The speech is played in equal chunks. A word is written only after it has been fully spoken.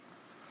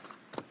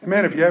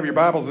Amen. If you have your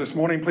Bibles this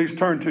morning, please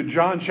turn to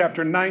John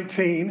chapter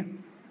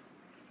 19,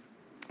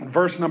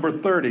 verse number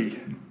 30.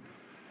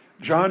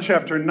 John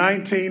chapter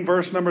 19,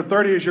 verse number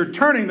 30. As you're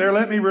turning there,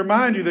 let me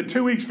remind you that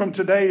 2 weeks from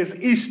today is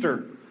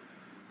Easter.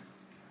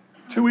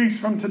 2 weeks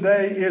from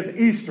today is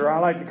Easter. I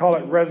like to call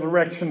it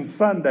Resurrection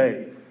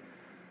Sunday.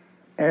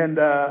 And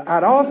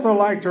I'd also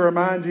like to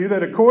remind you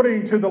that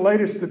according to the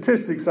latest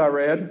statistics I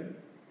read,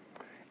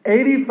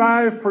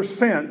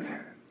 85%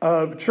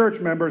 of church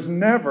members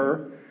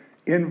never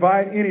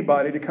invite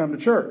anybody to come to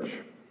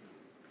church.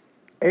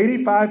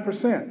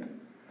 85%.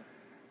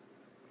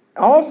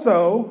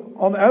 Also,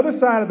 on the other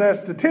side of that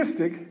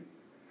statistic,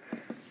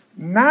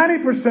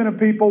 90% of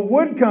people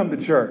would come to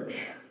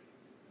church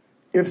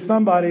if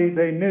somebody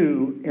they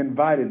knew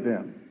invited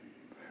them.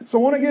 So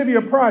I want to give you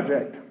a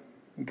project,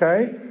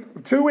 okay?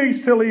 2 weeks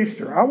till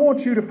Easter. I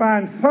want you to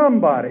find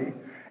somebody,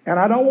 and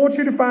I don't want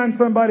you to find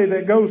somebody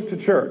that goes to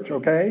church,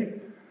 okay?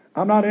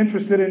 I'm not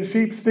interested in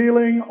sheep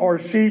stealing or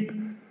sheep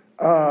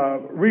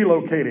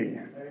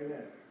relocating.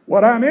 Amen.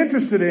 What I'm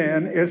interested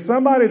in is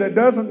somebody that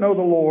doesn't know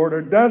the Lord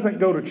or doesn't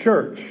go to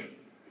church.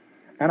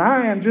 And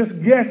I am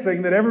just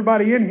guessing that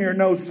everybody in here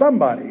knows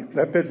somebody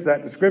that fits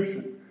that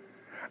description.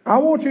 I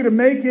want you to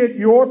make it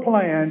your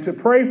plan to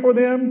pray for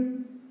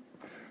them,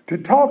 to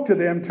talk to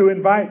them, to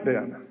invite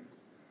them,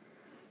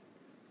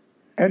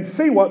 and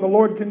see what the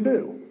Lord can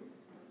do.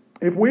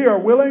 If we are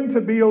willing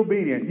to be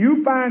obedient,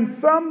 you find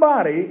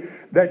somebody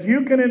that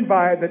you can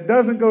invite that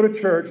doesn't go to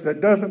church,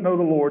 that doesn't know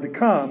the Lord, to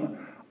come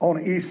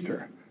on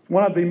Easter. It's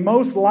one of the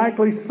most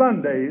likely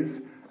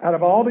Sundays out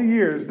of all the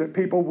years that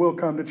people will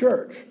come to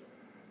church.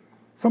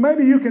 So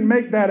maybe you can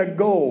make that a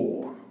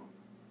goal.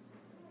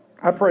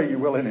 I pray you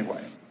will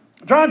anyway.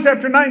 John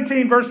chapter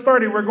 19, verse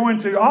 30, we're going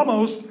to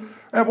almost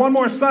have one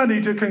more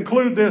Sunday to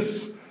conclude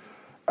this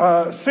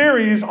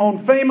series on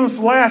famous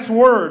last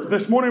words.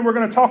 This morning we're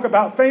going to talk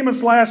about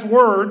famous last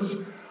words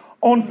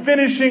on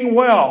finishing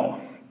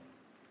well.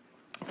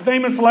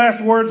 Famous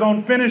last words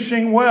on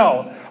finishing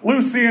well.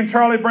 Lucy and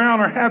Charlie Brown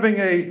are having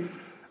a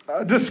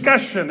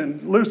discussion,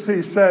 and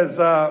Lucy says,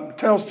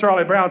 tells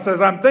Charlie Brown,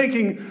 says, I'm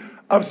thinking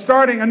of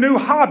starting a new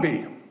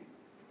hobby.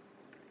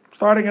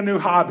 Starting a new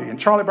hobby. And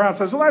Charlie Brown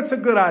says, well, that's a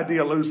good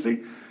idea,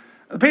 Lucy.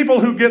 The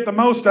people who get the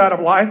most out of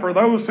life are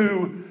those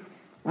who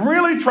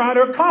really try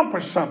to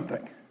accomplish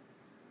something.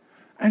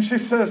 And she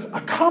says,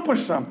 accomplish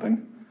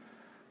something?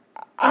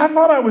 I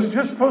thought I was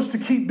just supposed to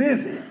keep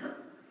busy.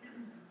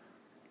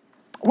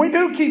 We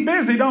do keep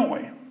busy, don't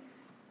we?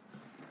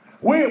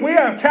 We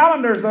have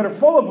calendars that are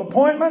full of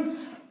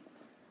appointments.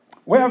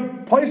 We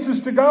have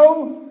places to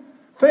go,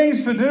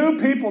 things to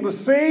do, people to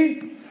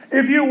see.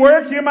 If you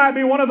work, you might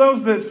be one of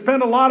those that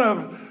spend a lot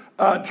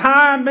of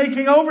time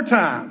making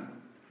overtime.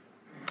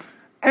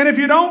 And if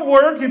you don't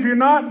work, if you're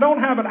don't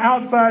have an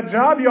outside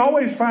job, you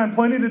always find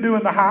plenty to do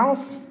in the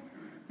house.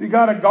 If you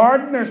got a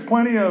garden, there's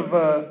plenty of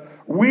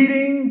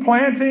weeding,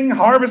 planting,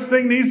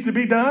 harvesting needs to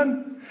be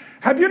done.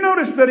 Have you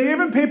noticed that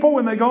even people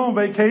when they go on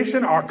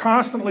vacation are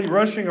constantly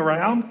rushing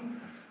around?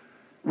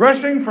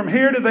 Rushing from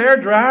here to there,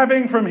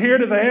 driving from here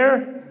to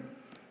there,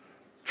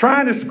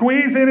 trying to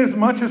squeeze in as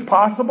much as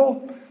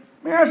possible.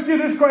 Let me ask you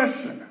this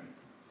question.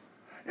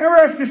 You ever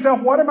ask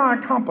yourself, what am I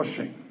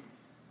accomplishing?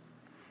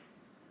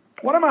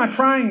 What am I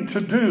trying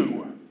to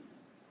do?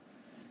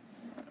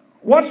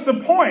 What's the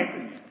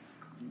point?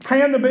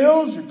 Paying the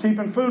bills, you're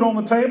keeping food on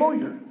the table,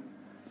 you're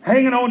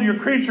hanging on to your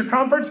creature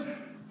comforts.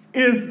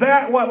 Is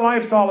that what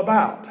life's all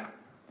about?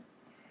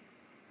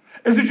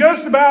 Is it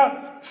just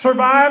about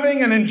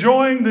surviving and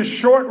enjoying this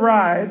short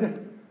ride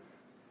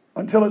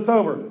until it's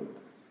over?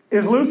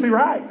 Is Lucy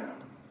right?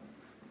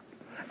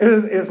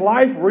 Is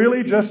life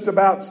really just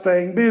about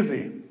staying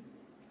busy?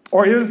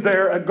 Or is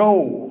there a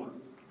goal?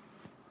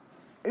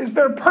 Is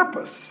there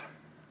purpose?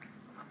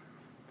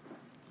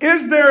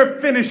 Is there a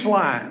finish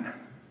line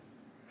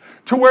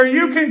to where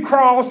you can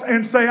cross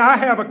and say, I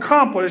have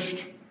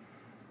accomplished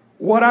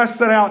what I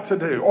set out to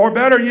do? Or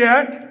better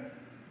yet,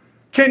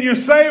 can you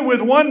say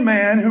with one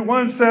man who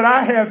once said,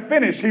 I have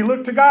finished. He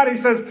looked to God, he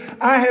says,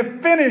 I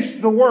have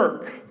finished the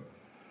work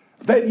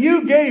that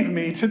you gave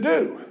me to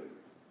do.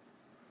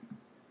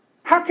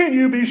 How can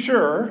you be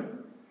sure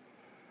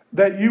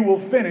that you will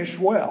finish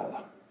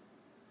well?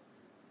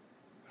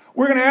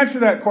 We're going to answer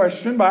that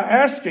question by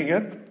asking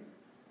it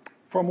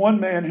from one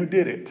man who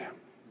did it.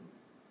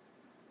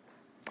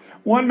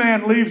 One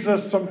man leaves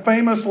us some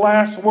famous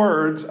last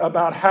words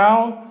about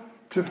how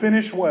to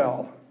finish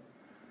well.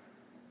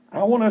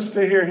 I want us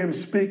to hear him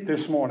speak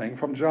this morning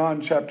from John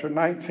chapter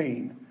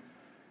 19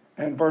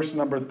 and verse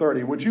number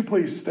 30. Would you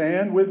please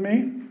stand with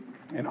me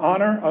in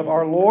honor of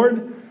our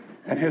Lord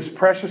and his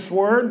precious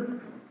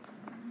word?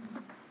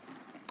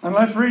 And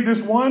let's read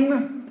this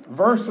one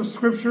verse of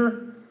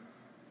Scripture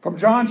from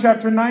John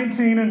chapter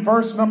 19 and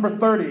verse number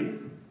 30.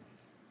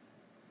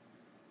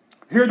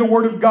 Hear the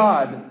word of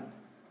God.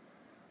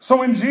 So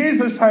when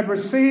Jesus had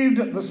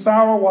received the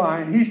sour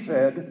wine, he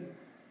said,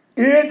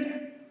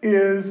 it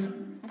is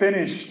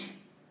finished.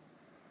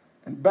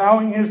 And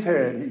bowing his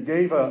head, he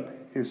gave up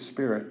his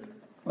spirit.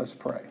 Let's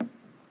pray.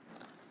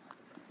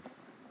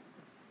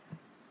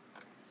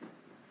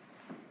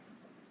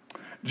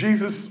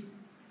 Jesus,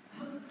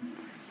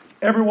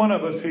 every one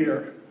of us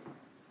here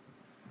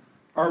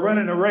are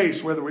running a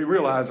race whether we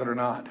realize it or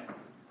not.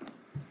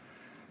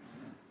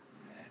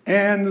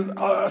 And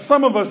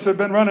some of us have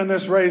been running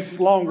this race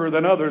longer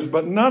than others,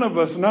 but none of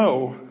us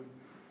know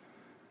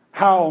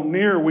how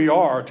near we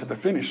are to the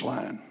finish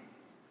line.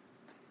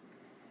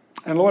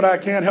 And Lord, I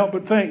can't help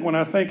but think when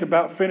I think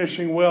about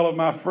finishing well of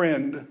my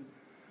friend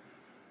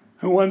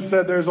who once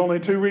said there's only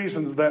two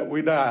reasons that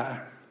we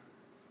die.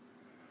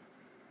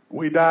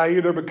 We die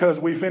either because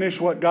we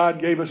finish what God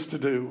gave us to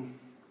do,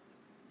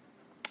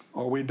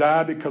 or we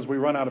die because we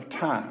run out of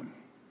time.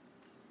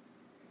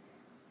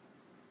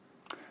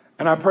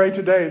 And I pray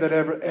today that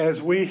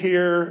as we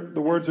hear the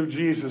words of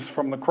Jesus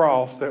from the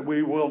cross, that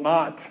we will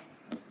not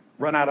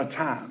run out of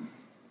time.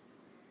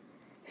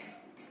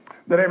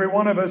 That every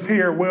one of us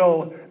here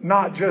will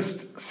not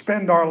just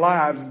spend our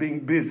lives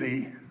being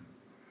busy.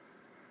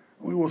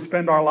 We will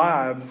spend our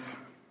lives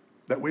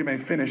that we may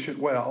finish it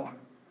well.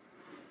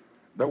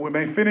 That we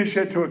may finish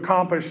it to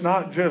accomplish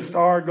not just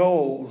our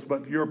goals,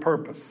 but your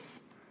purpose.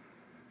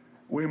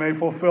 We may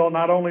fulfill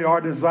not only our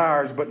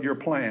desires, but your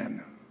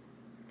plan.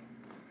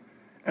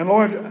 And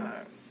Lord,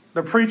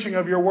 the preaching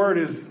of your word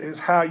is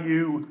how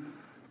you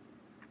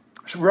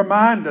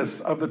remind us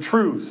of the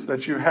truths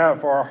that you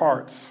have for our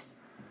hearts.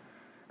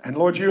 And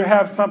Lord, you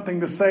have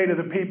something to say to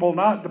the people,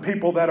 not the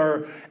people that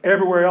are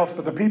everywhere else,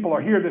 but the people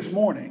are here this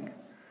morning.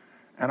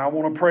 And I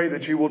want to pray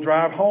that you will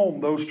drive home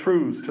those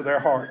truths to their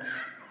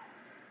hearts.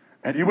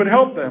 And you would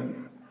help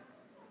them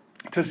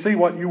to see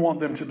what you want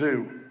them to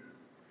do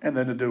and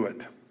then to do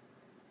it.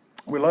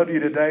 We love you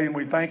today and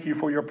we thank you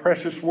for your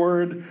precious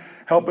word.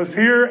 Help us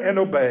hear and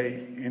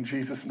obey in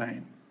Jesus'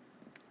 name.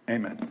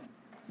 Amen.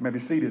 You may be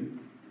seated.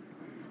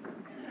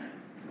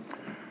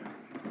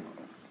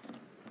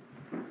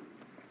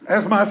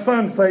 As my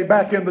sons say,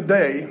 back in the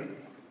day,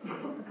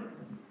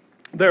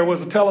 there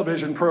was a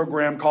television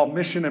program called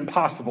Mission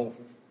Impossible.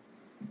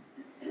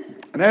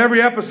 And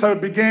every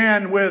episode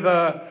began with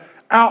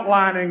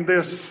outlining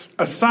this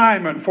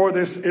assignment for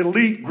this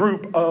elite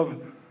group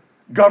of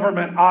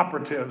government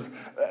operatives.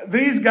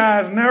 These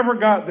guys never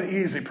got the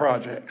easy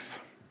projects.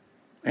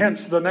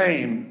 Hence the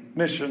name,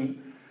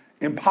 Mission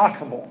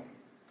Impossible.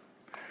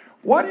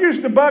 What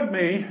used to bug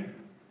me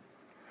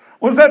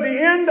was at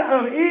the end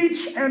of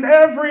each and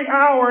every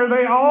hour,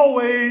 they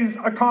always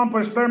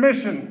accomplished their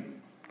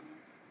mission.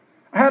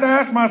 I had to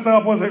ask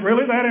myself, was it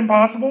really that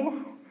impossible?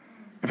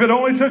 If it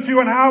only took you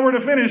an hour to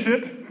finish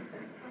it,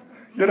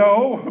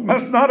 it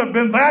must not have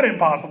been that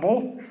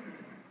impossible.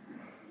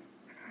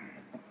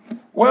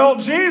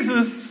 Well,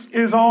 Jesus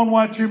is on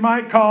what you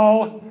might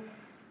call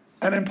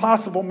an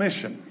impossible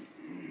mission.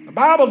 The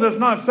Bible does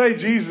not say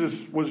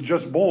Jesus was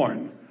just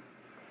born.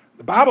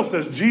 The Bible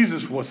says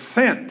Jesus was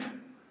sent.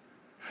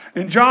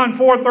 In John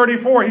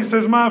 4:34, he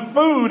says, my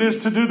food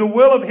is to do the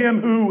will of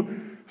him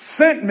who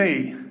sent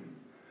me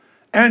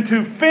and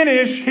to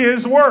finish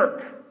his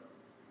work.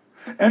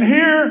 And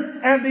here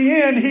at the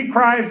end, he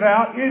cries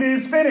out, it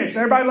is finished.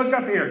 Everybody look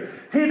up here.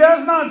 He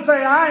does not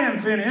say, I am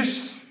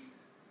finished.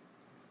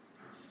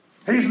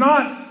 He's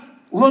not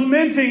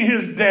lamenting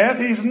his death.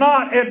 He's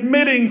not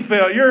admitting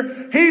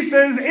failure. He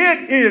says,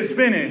 it is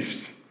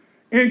finished.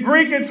 In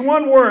Greek, it's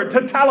one word,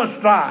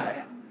 tetelestai.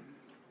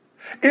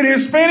 It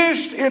is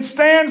finished, it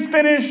stands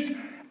finished,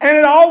 and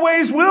it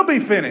always will be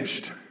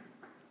finished.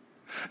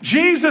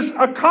 Jesus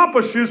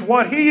accomplishes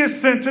what he is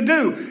sent to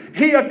do.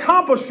 He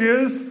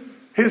accomplishes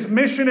his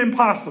mission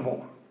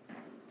impossible.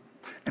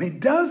 And he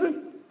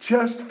doesn't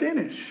just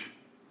finish.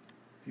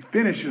 He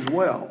finishes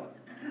well.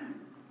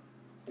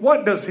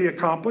 What does he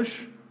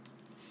accomplish?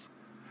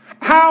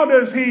 How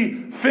does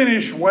he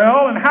finish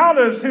well? And how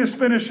does his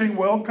finishing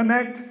well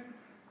connect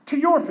to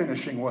your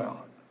finishing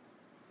well?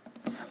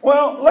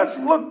 Well, let's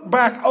look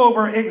back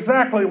over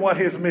exactly what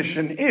his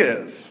mission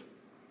is.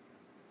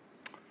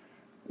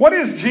 What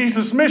is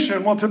Jesus'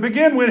 mission? Well, to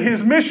begin with,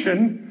 his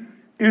mission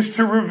is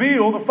to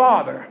reveal the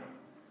Father.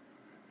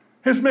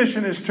 His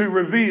mission is to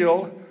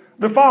reveal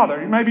the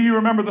Father. Maybe you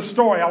remember the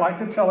story. I like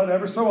to tell it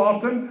ever so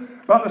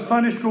often about the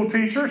Sunday school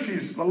teacher.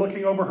 She's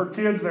looking over her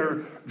kids.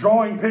 They're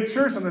drawing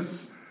pictures, and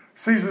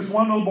sees this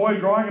one little boy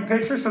drawing a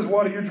picture. Says,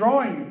 what are you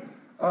drawing,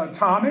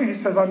 Tommy? He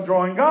says, I'm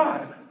drawing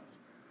God.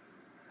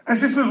 And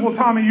she says, well,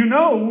 Tommy,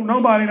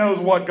 nobody knows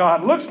what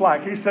God looks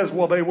like. He says,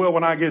 well, they will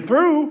when I get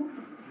through.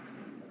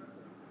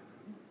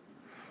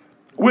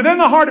 Within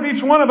the heart of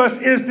each one of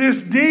us is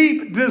this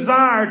deep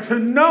desire to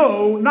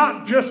know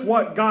not just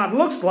what God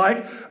looks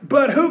like,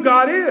 but who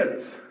God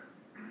is.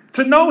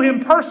 To know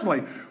him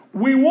personally.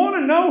 We want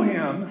to know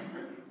him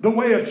the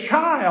way a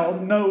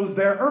child knows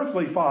their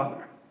earthly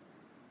father.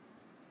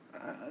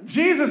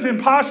 Jesus'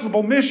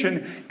 impossible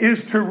mission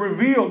is to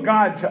reveal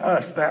God to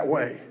us that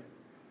way.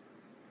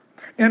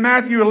 In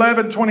Matthew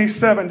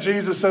 11:27,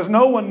 Jesus says,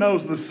 no one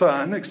knows the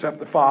Son except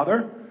the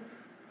Father,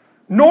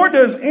 nor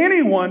does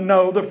anyone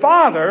know the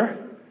Father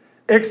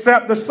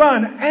except the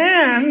Son,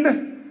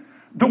 and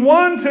the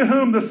one to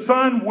whom the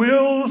Son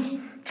wills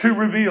to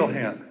reveal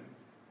him.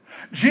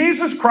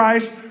 Jesus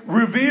Christ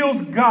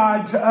reveals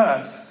God to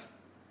us.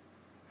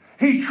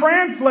 He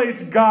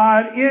translates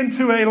God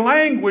into a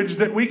language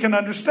that we can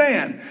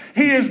understand.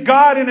 He is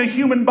God in a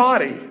human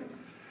body.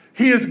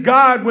 He is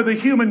God with a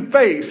human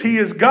face. He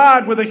is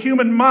God with a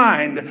human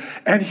mind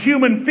and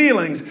human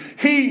feelings.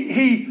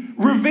 He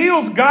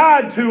reveals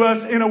God to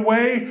us in a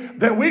way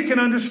that we can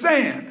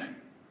understand.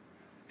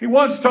 He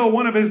once told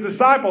one of his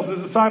disciples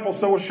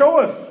said, well, show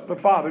us the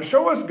Father,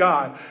 show us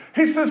God.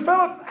 He says,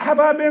 Philip, have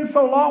I been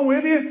so long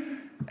with you?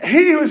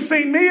 He who has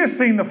seen me has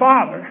seen the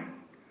Father.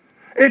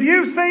 If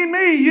you've seen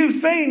me, you've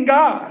seen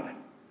God.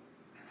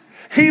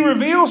 He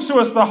reveals to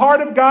us the heart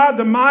of God,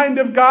 the mind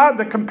of God,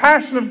 the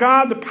compassion of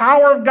God, the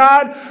power of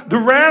God, the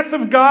wrath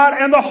of God,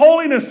 and the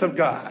holiness of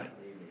God.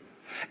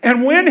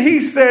 And when he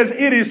says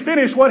it is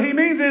finished, what he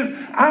means is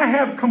I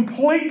have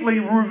completely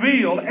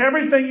revealed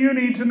everything you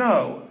need to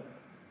know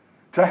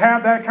to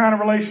have that kind of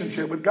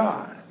relationship with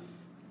God.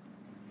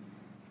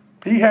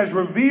 He has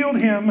revealed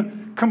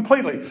him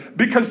completely.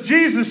 Because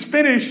Jesus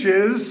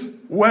finishes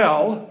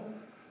well,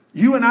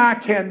 you and I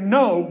can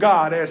know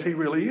God as he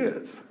really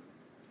is.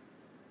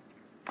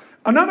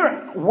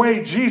 Another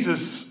way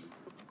Jesus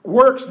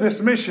works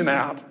this mission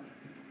out,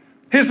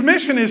 his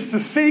mission is to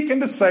seek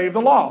and to save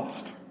the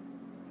lost.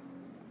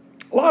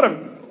 A lot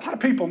of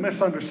people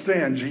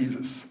misunderstand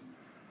Jesus.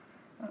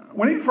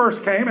 When he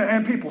first came,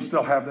 and people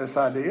still have this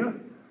idea,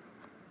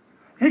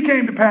 he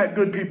came to pat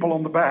good people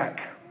on the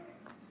back.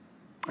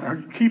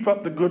 Keep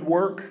up the good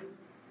work.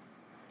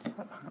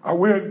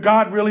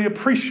 God really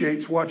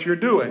appreciates what you're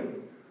doing.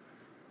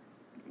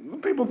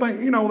 People think,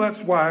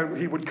 that's why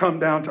he would come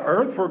down to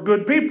earth, for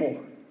good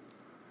people.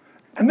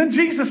 And then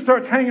Jesus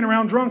starts hanging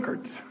around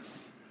drunkards.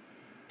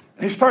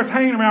 And he starts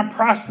hanging around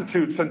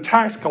prostitutes and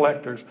tax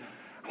collectors.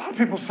 A lot of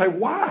people say,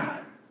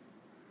 why?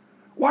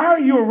 Why are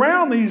you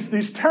around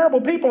these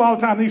terrible people all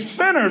the time, these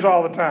sinners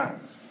all the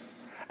time?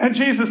 And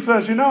Jesus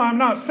says, I'm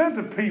not sent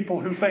to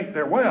people who think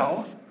they're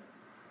well.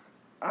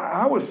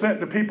 I was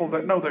sent to people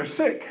that know they're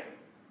sick.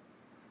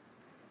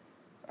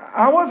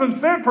 I wasn't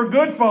sent for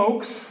good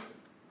folks.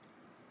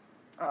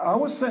 I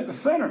was sent to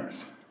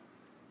sinners.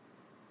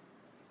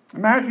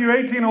 In Matthew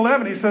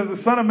 18:11, he says, the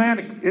Son of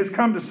Man is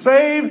come to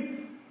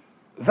save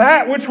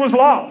that which was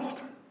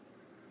lost.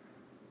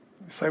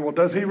 You say, well,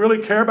 does he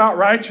really care about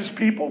righteous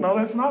people? No,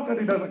 that's not that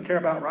he doesn't care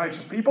about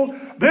righteous people.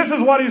 This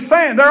is what he's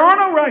saying. There are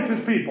no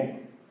righteous people.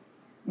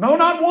 No,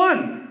 not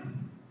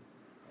one.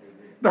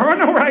 There are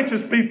no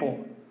righteous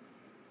people.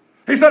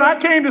 He said, I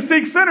came to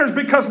seek sinners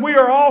because we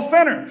are all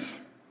sinners.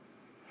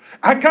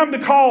 I come to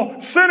call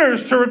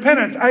sinners to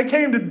repentance. I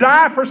came to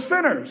die for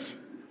sinners.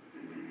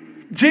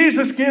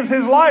 Jesus gives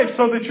his life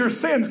so that your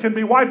sins can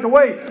be wiped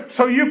away,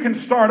 so you can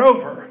start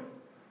over,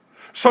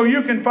 so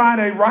you can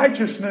find a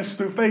righteousness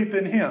through faith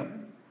in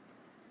him.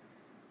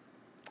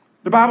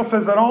 The Bible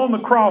says that on the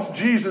cross,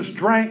 Jesus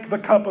drank the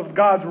cup of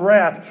God's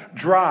wrath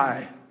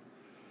dry.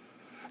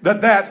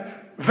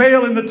 That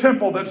veil in the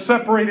temple that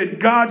separated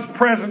God's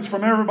presence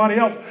from everybody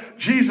else,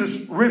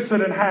 Jesus rips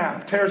it in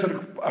half, tears it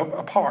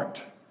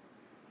apart.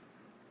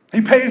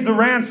 He pays the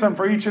ransom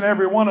for each and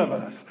every one of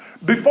us.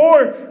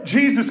 Before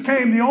Jesus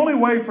came, the only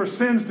way for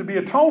sins to be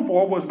atoned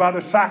for was by the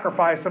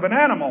sacrifice of an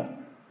animal.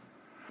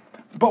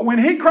 But when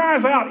he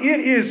cries out, it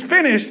is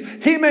finished,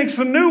 he makes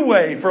a new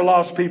way for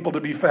lost people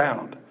to be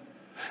found.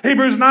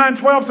 Hebrews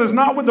 9:12 says,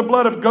 not with the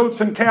blood of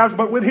goats and calves,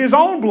 but with his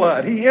own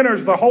blood, he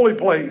enters the holy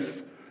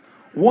place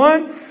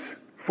once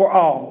for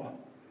all,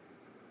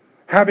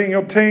 having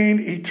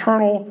obtained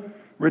eternal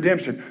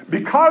redemption.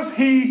 Because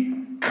he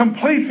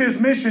completes his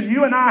mission,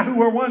 you and I who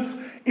were once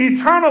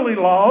eternally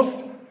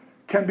lost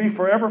can be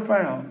forever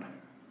found.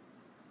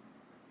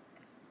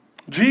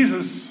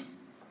 Jesus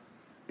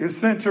is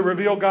sent to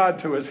reveal God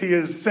to us. He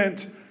is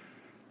sent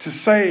to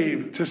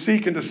save, to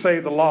seek and to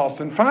save the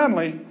lost. And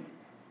finally,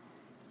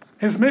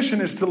 his mission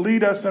is to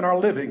lead us in our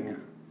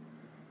living.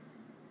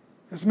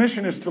 His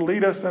mission is to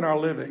lead us in our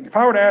living. If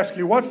I were to ask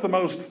you, what's the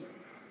most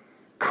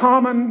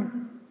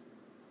common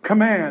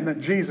command that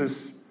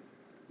Jesus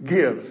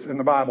gives in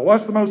the Bible?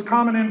 What's the most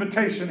common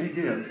invitation he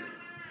gives?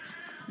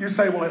 You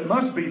say, well, it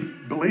must be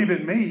believe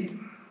in me.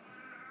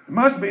 It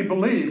must be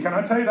believe. Can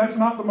I tell you that's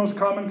not the most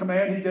common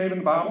command he gave in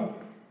the Bible?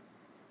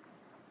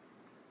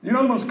 You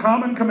know the most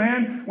common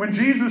command? When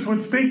Jesus would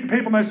speak to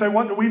people and they say,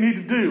 what do we need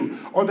to do?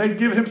 Or they'd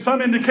give him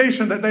some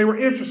indication that they were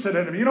interested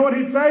in him. You know what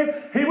he'd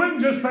say? He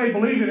wouldn't just say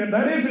believe in him.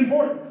 That is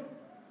important.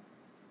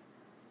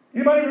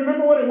 Anybody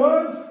remember what it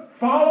was?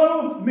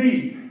 Follow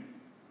me.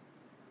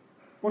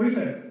 What did he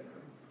say?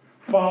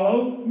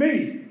 Follow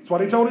me. That's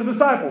what he told his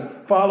disciples.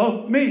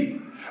 Follow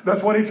me.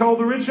 That's what he told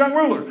the rich young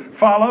ruler.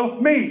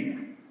 Follow me.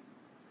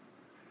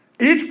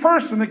 Each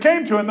person that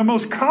came to him, the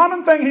most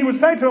common thing he would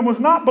say to him was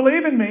not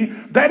believe in me.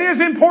 That is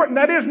important.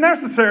 That is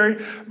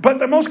necessary. But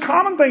the most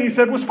common thing he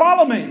said was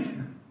follow me.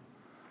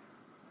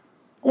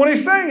 What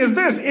he's saying is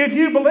this: if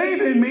you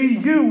believe in me,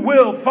 you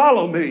will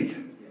follow me.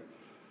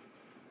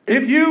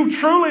 If you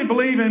truly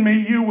believe in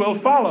me, you will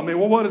follow me.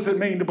 Well, what does it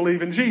mean to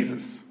believe in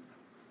Jesus?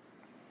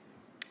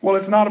 Well,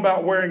 it's not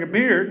about wearing a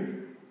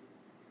beard,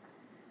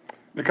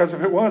 because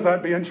if it was,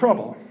 I'd be in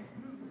trouble.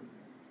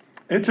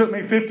 It took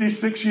me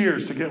 56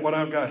 years to get what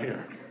I've got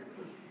here.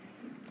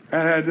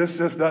 And this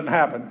just doesn't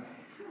happen.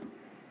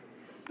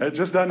 It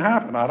just doesn't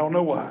happen. I don't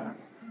know why.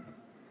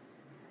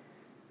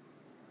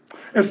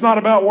 It's not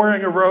about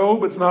wearing a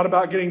robe. It's not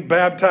about getting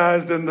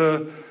baptized in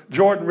the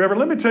Jordan River.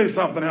 Let me tell you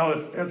something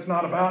else. It's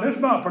not about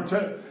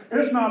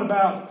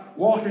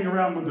walking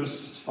around with this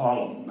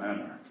solemn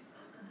manner.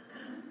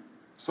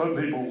 Some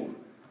people,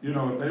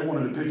 if they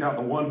wanted to pick out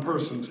the one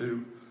person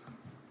to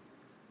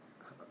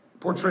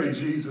portray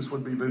Jesus,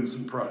 would be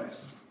Vincent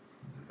Price.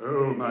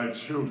 Oh, my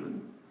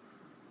children.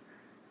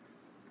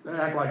 They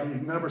act like he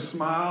never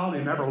smiled,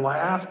 he never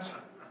laughed.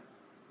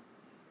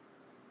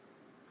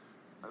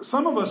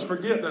 Some of us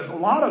forget that a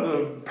lot of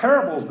the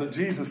parables that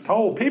Jesus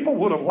told, people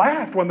would have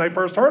laughed when they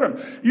first heard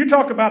them. You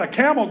talk about a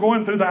camel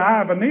going through the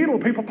eye of a needle,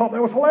 people thought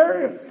that was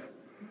hilarious.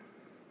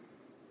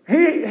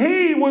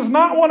 He was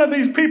not one of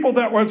these people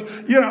that was,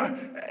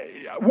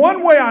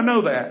 one way I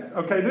know that,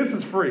 okay, this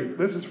is free.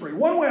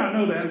 One way I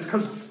know that is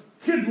because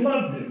kids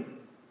loved him.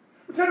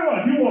 I'll tell you what,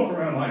 if you walk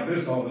around like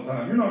this all the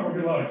time, you're not going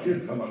to get a lot of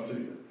kids come up to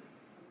you.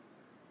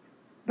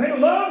 They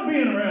loved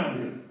being around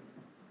him.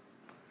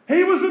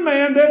 He was a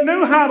man that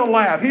knew how to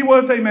laugh. He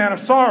was a man of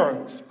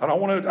sorrows. I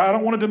don't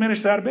want to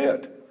diminish that a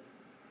bit.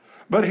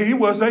 But he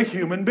was a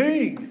human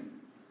being.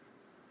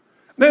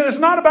 Then it's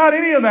not about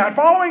any of that.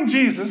 Following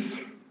Jesus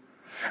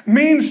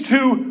means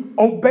to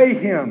obey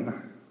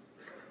him.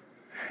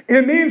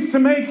 It means to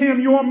make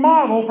him your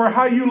model for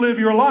how you live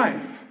your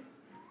life.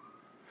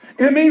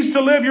 It means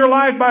to live your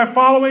life by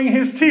following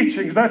his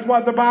teachings. That's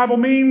what the Bible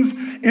means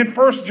in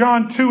 1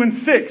 John 2 and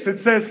 6. It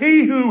says,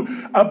 he who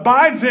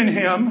abides in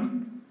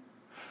him,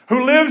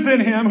 who lives in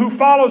him, who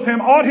follows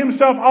him, ought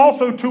himself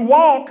also to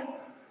walk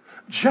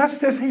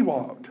just as he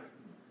walked.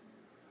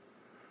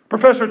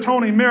 Professor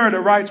Tony Merida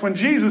writes, when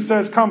Jesus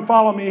says, come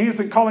follow me, he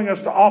isn't calling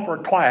us to offer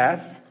a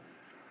class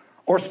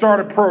or start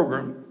a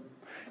program.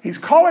 He's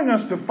calling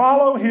us to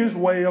follow his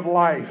way of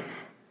life.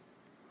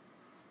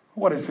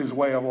 What is his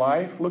way of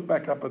life? Look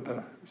back up at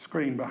the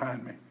screen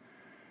behind me.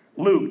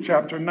 Luke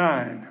chapter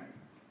 9.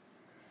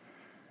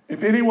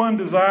 If anyone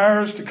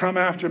desires to come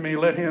after me,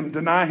 let him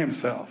deny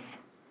himself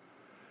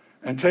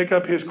and take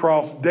up his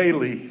cross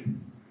daily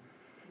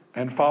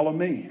and follow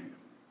me.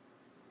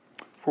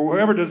 For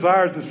whoever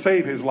desires to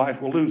save his life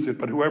will lose it,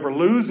 but whoever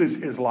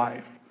loses his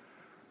life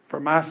for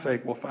my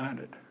sake will find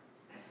it.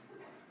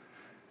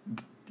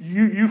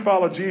 You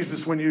follow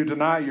Jesus when you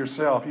deny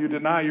yourself. You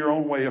deny your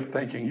own way of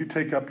thinking. You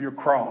take up your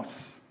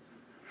cross.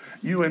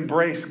 You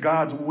embrace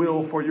God's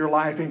will for your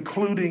life,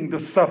 including the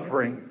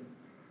suffering.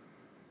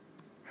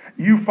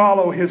 You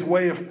follow his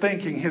way of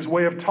thinking, his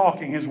way of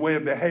talking, his way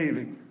of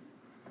behaving.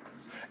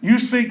 You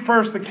seek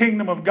first the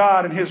kingdom of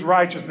God and his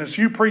righteousness.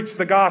 You preach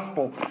the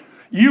gospel.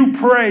 You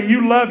pray,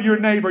 you love your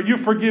neighbor, you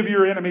forgive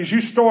your enemies, you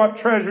store up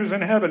treasures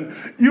in heaven.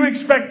 You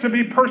expect to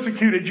be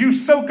persecuted. You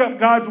soak up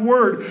God's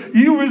word.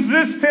 You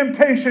resist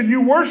temptation.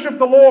 You worship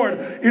the Lord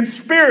in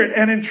spirit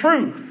and in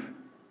truth.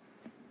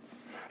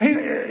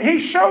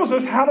 He shows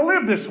us how to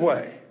live this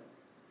way.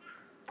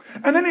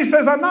 And then he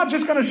says, I'm not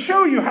just going to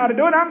show you how to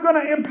do it, I'm going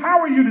to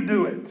empower you to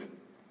do it.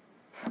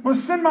 I'm going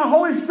to send my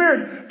Holy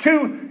Spirit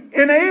to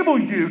enable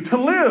you to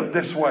live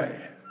this way.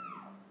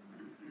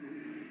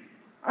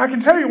 I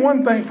can tell you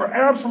one thing for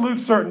absolute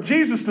certain.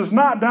 Jesus does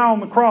not die on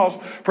the cross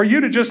for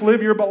you to just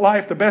live your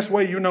life the best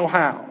way you know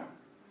how.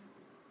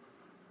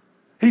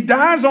 He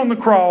dies on the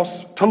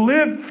cross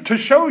to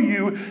show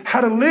you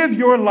how to live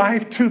your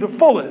life to the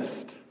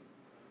fullest.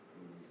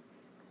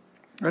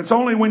 And it's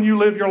only when you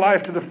live your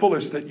life to the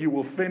fullest that you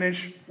will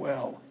finish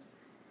well.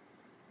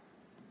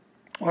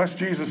 Well, that's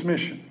Jesus'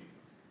 mission.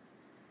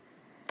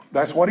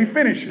 That's what he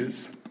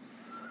finishes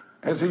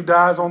as he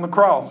dies on the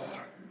cross.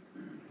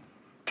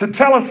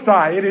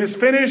 Tetelestai, it is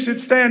finished, it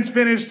stands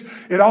finished,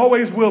 it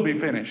always will be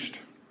finished.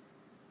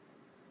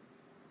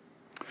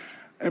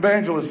 An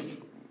evangelist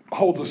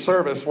holds a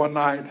service one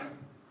night.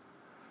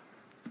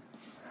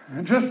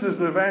 And just as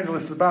the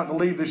evangelist is about to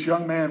leave, this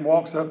young man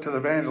walks up to the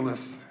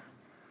evangelist.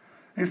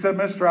 He said,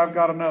 Mister, I've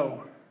got to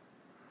know,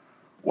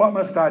 what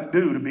must I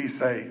do to be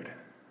saved?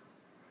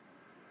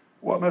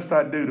 What must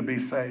I do to be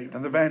saved?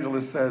 And the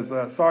evangelist says,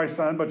 sorry,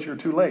 son, but you're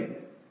too late.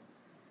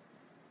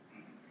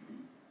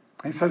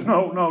 He says,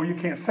 no, you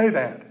can't say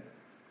that.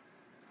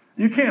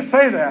 You can't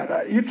say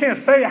that. You can't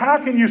say, how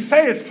can you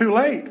say it's too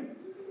late?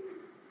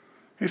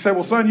 He said,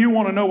 well, son, you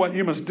want to know what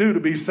you must do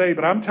to be saved,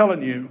 but I'm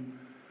telling you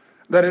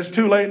that it's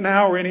too late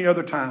now or any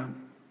other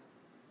time.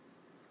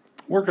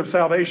 Work of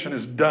salvation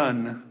is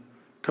done,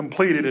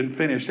 completed, and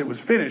finished. It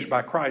was finished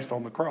by Christ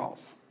on the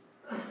cross.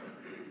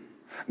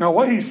 Now,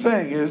 what he's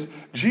saying is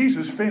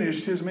Jesus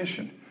finished his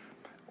mission.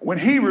 When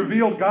he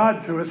revealed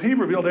God to us, he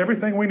revealed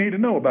everything we need to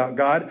know about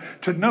God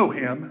to know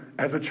him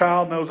as a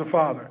child knows a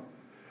father.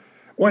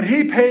 When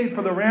he paid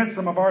for the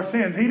ransom of our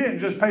sins, he didn't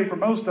just pay for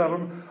most of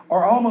them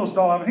or almost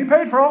all of them. He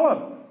paid for all of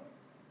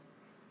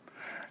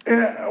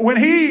them. When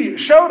he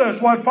showed us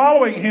how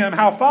following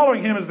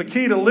him is the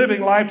key to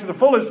living life to the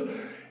fullest,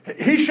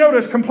 he showed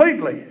us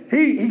completely.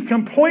 He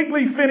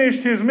completely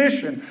finished his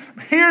mission.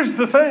 Here's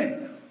the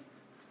thing.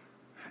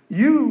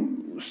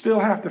 you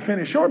still have to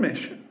finish your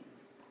mission.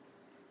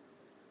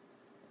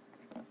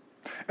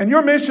 And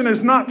your mission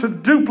is not to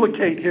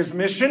duplicate his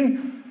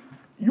mission.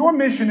 Your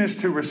mission is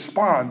to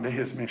respond to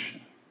his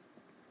mission.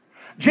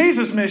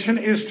 Jesus' mission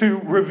is to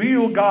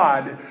reveal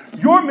God.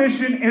 Your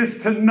mission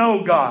is to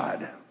know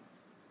God.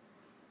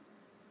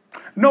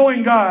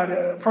 Knowing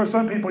God, for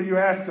some people you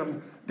ask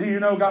them, do you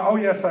know God? Oh,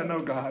 yes, I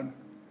know God.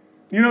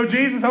 You know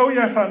Jesus? Oh,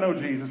 yes, I know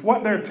Jesus.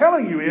 What they're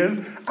telling you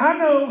is, I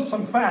know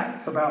some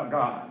facts about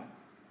God.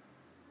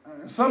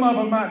 Some of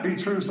them might be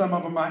true, some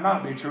of them might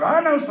not be true. I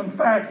know some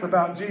facts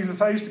about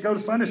Jesus. I used to go to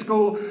Sunday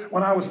school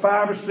when I was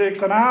 5 or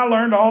 6, and I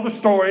learned all the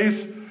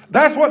stories.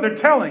 That's what they're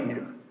telling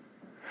you.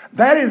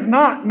 That is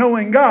not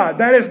knowing God.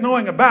 That is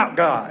knowing about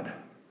God.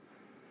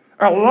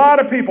 There are a lot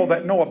of people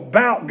that know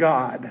about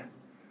God.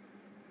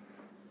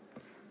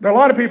 There are a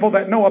lot of people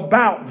that know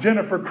about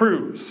Jennifer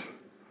Cruz.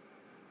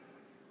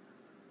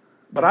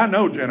 But I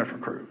know Jennifer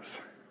Cruz.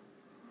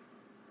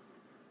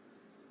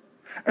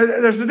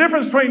 There's a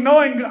difference between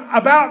knowing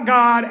about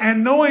God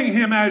and knowing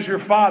him as your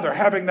Father,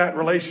 having that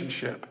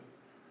relationship.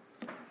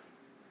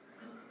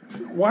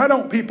 Why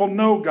don't people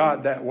know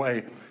God that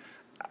way?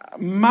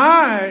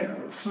 My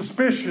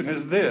suspicion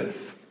is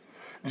this.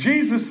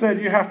 Jesus said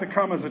you have to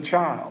come as a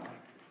child.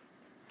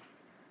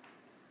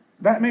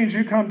 That means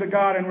you come to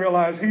God and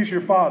realize he's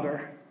your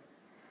Father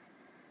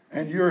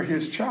and you're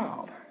his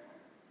child.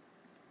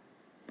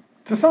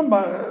 To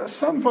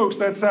some folks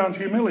that sounds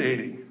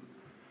humiliating.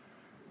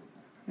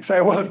 You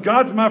say, well, if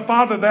God's my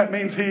Father, that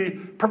means he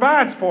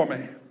provides for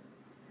me.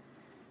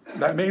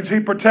 That means he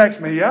protects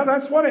me. Yeah,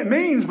 that's what it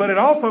means, but it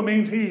also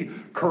means he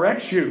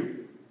corrects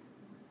you.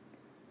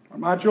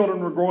 When my children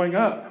were growing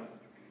up,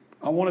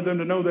 I wanted them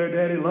to know their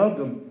daddy loved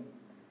them.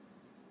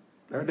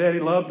 Their daddy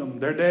loved them.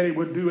 Their daddy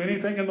would do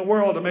anything in the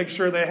world to make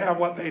sure they have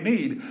what they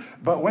need.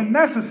 But when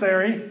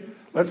necessary,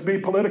 let's be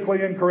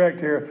politically incorrect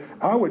here,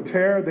 I would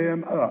tear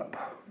them up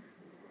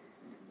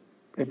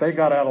if they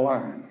got out of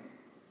line.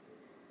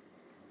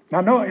 Now,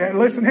 no,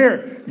 listen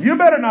here. You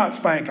better not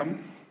spank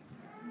them.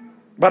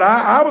 But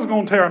I was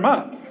going to tear them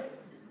up.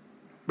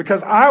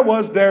 Because I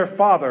was their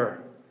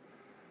father.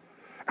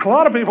 A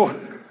lot of people,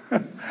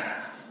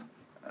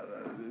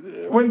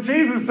 when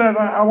Jesus says,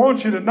 I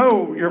want you to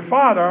know your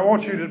Father, I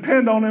want you to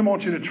depend on him, I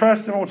want you to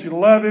trust him, I want you to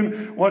love him,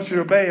 I want you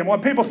to obey him.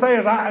 What people say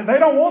is, they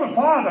don't want a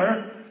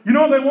father. You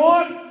know what they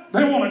want?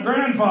 They want a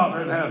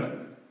grandfather in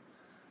heaven.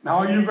 Now,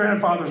 all you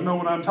grandfathers know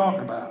what I'm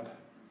talking about.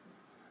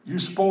 You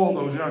spoil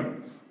those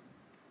youngins.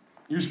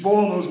 You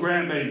spoil those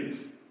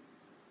grandbabies.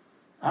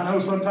 I know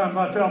sometimes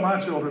I tell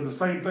my children the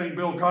same thing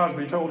Bill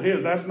Cosby told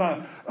his. I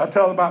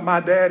tell them about my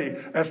daddy.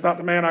 That's not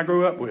the man I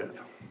grew up with.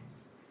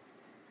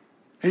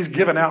 He's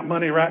giving out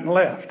money right and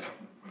left.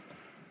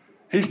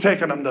 He's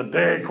taking them to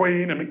Dairy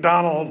Queen and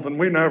McDonald's, and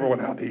we never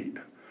went out to eat.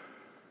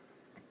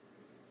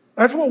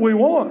 That's what we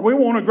want. We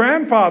want a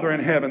grandfather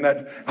in heaven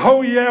that,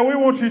 oh yeah, we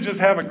want you to just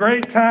have a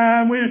great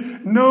time.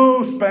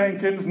 No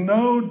spankings,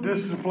 no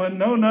discipline,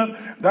 no nothing.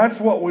 That's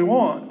what we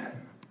want.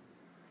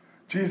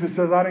 Jesus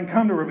says, I didn't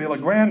come to reveal a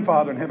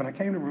grandfather in heaven. I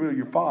came to reveal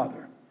your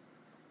Father.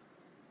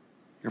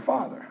 Your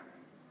Father.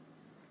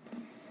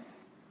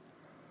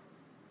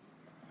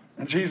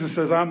 And Jesus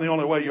says, I'm the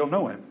only way you'll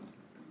know him.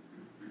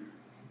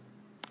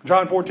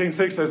 John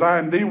 14:6 says, I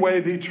am the way,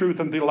 the truth,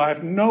 and the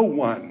life. No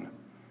one,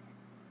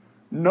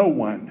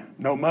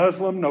 no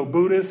Muslim, no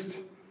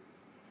Buddhist,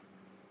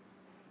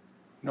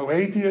 no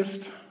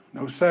atheist,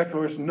 no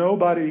secularist,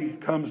 nobody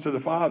comes to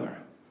the Father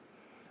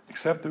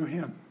except through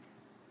him.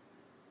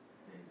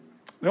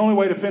 The only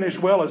way to finish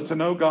well is to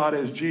know God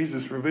as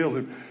Jesus reveals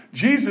him.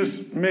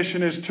 Jesus'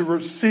 mission is to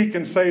seek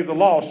and save the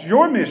lost.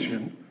 Your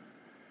mission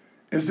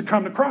is to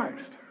come to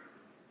Christ.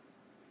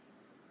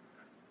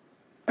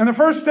 And the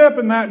first step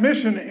in that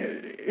mission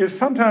is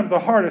sometimes the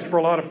hardest for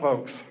a lot of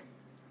folks.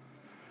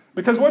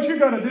 Because what you've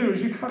got to do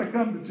is you've got to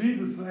come to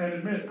Jesus and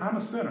admit, I'm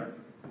a sinner.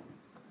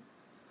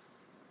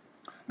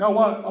 Now,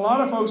 what a lot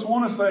of folks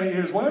want to say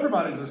is, well,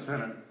 everybody's a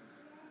sinner.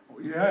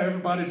 Yeah,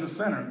 everybody's a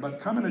sinner.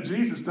 But coming to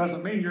Jesus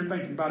doesn't mean you're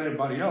thinking about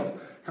everybody else.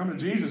 Coming to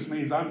Jesus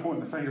means I'm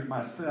pointing the finger at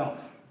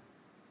myself.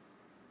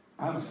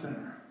 I'm a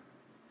sinner.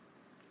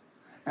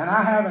 And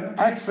I haven't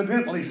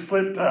accidentally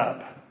slipped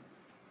up.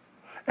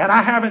 And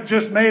I haven't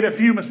just made a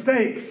few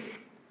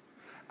mistakes.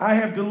 I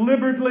have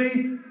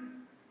deliberately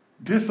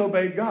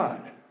disobeyed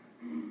God.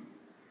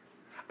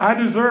 I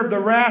deserve the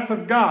wrath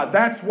of God.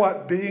 That's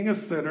what being a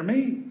sinner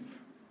means.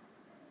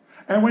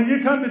 And when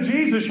you come to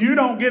Jesus, you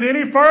don't get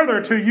any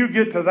further till you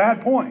get to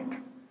that point.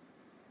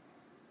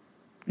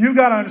 You've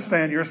got to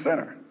understand you're a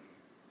sinner.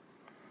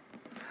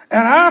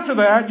 And after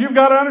that, you've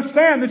got to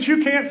understand that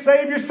you can't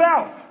save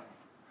yourself.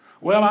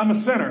 Well, I'm a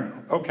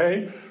sinner.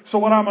 Okay, so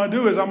what I'm going to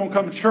do is I'm going to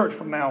come to church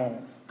from now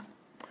on.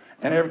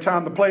 And every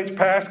time the plate's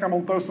passed, I'm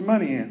going to throw some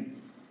money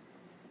in.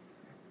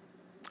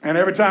 And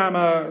every time,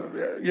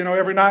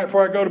 every night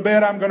before I go to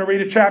bed, I'm going to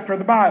read a chapter of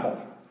the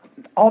Bible.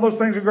 All those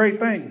things are great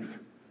things.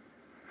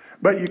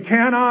 But you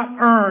cannot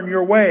earn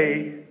your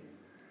way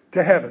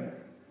to heaven.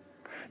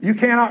 You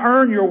cannot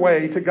earn your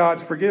way to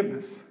God's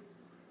forgiveness.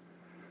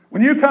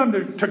 When you come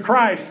to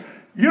Christ,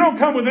 you don't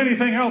come with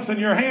anything else in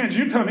your hands.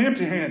 You come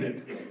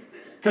empty-handed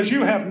because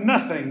you have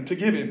nothing to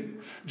give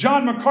him.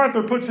 John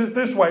MacArthur puts it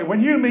this way.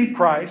 When you meet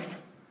Christ,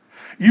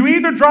 you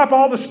either drop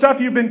all the stuff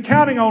you've been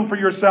counting on for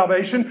your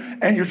salvation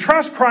and you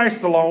trust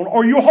Christ alone,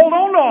 or you hold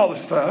on to all the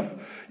stuff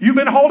you've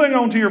been holding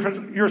on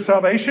to your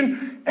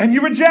salvation and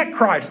you reject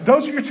Christ.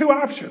 Those are your two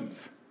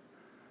options.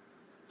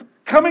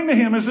 Coming to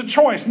him is a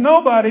choice.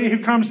 Nobody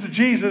who comes to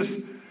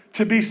Jesus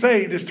to be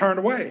saved is turned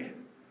away.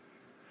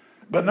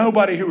 But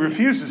nobody who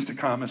refuses to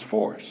come is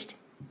forced.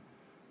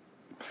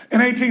 In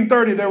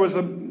 1830, there was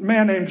a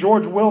man named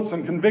George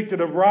Wilson convicted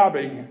of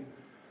robbing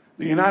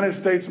the United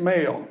States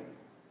mail,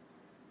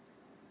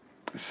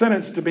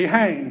 sentenced to be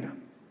hanged.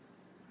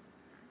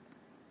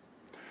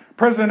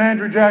 President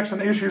Andrew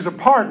Jackson issues a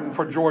pardon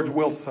for George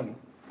Wilson,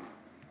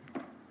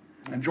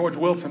 and George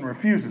Wilson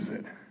refuses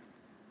it.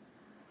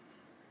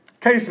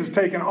 Case is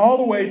taken all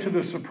the way to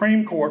the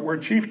Supreme Court, where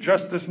Chief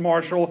Justice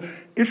Marshall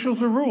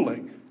issues a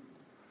ruling.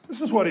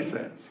 This is what he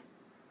says.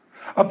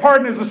 A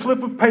pardon is a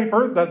slip of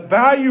paper, the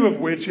value of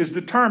which is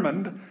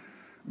determined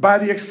by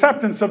the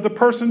acceptance of the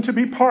person to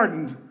be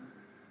pardoned.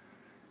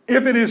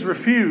 If it is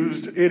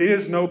refused, it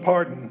is no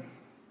pardon.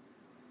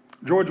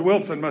 George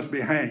Wilson must be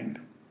hanged.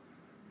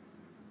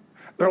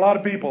 There are a lot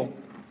of people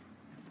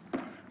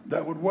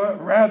that would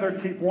rather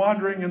keep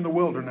wandering in the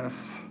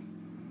wilderness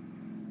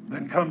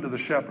than come to the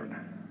shepherd.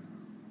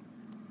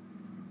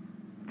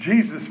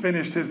 Jesus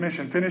finished his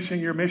mission. Finishing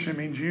your mission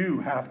means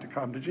you have to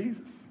come to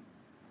Jesus.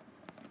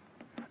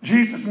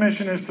 Jesus'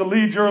 mission is to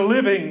lead your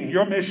living.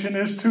 Your mission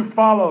is to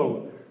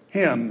follow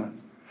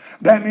him.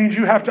 That means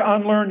you have to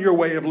unlearn your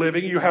way of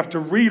living. You have to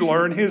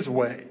relearn his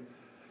way.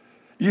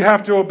 You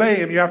have to obey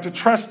him. You have to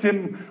trust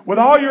him with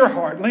all your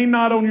heart. Lean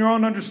not on your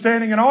own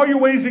understanding. In all your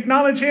ways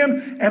acknowledge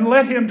him and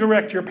let him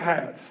direct your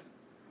paths.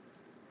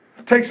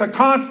 It takes a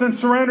constant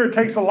surrender. It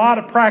takes a lot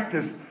of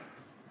practice.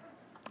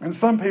 And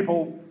some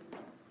people,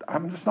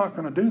 I'm just not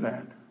going to do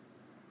that.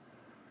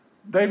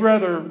 They'd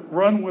rather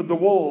run with the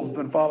wolves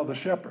than follow the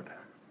shepherd.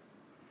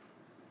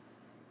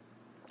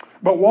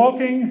 But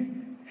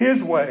walking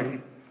his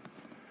way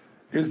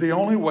is the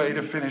only way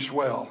to finish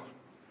well.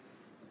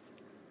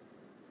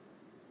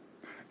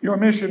 Your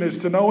mission is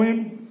to know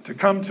him, to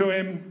come to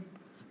him,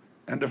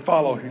 and to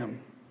follow him.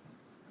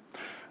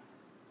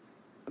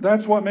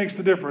 That's what makes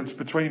the difference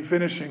between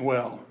finishing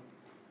well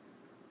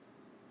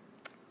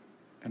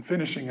and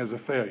finishing as a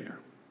failure.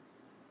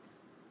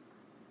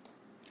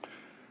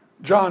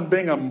 John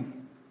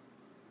Bingham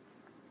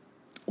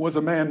was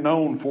a man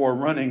known for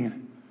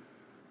running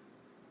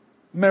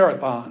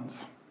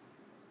marathons.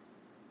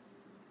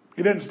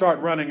 He didn't start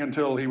running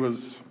until he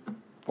was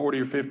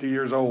 40 or 50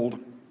 years old.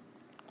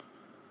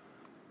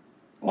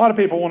 A lot of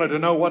people wanted to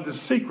know what the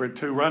secret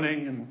to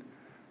running and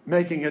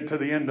making it to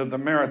the end of the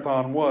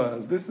marathon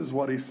was. This is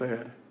what he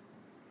said.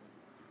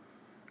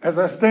 As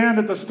I stand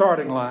at the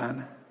starting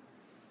line,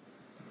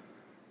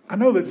 I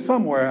know that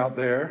somewhere out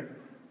there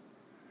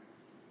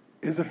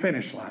is a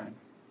finish line.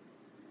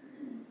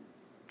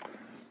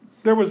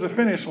 There was a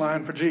finish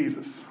line for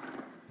Jesus.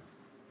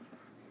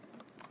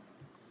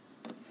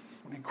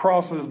 When he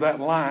crosses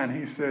that line,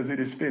 he says, "It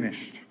is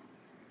finished."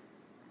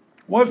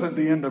 Wasn't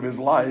the end of his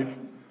life.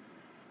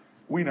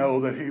 We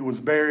know that he was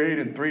buried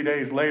and 3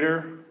 days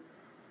later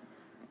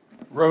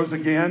rose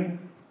again.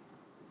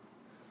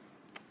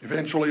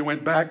 Eventually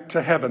went back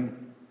to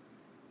heaven.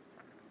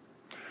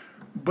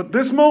 But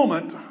this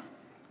moment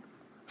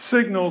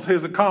signals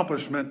his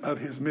accomplishment of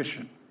his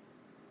mission.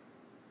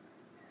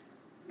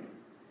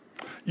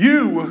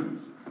 You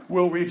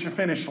will reach a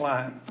finish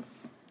line.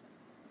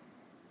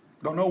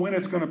 Don't know when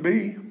it's going to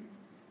be.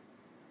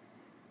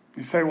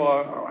 You say,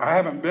 well, I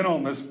haven't been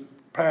on this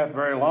path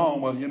very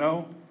long. Well, you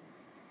know,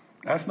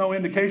 that's no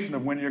indication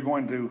of when you're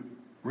going to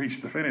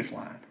reach the finish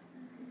line.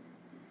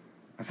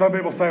 And some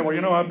people say, well,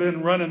 you know, I've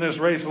been running this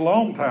race a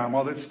long time.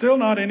 Well, it's still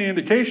not any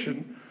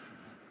indication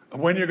of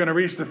when you're going to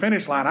reach the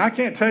finish line. I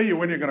can't tell you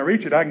when you're going to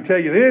reach it. I can tell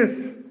you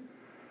this.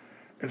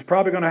 It's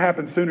probably going to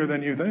happen sooner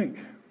than you think.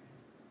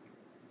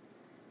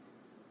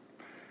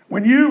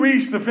 When you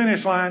reach the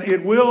finish line,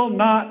 it will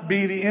not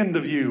be the end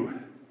of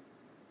you.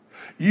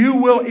 You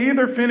will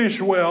either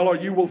finish well or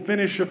you will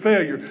finish a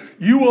failure.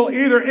 You will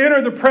either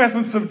enter the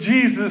presence of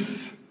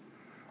Jesus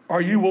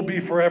or you will be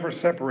forever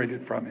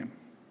separated from him.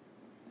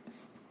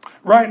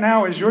 Right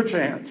now is your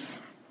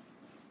chance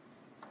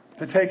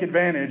to take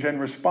advantage and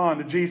respond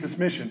to Jesus'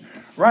 mission.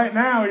 Right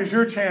now is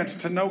your chance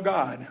to know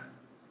God.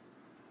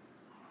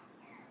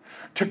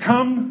 To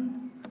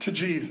come to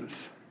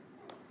Jesus.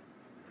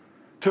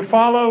 To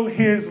follow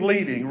his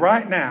leading.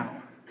 Right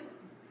now,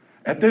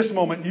 at this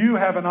moment, you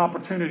have an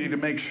opportunity to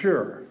make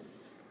sure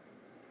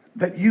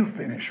that you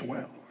finish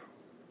well.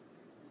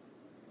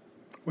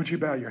 Would you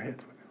bow your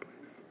heads with me?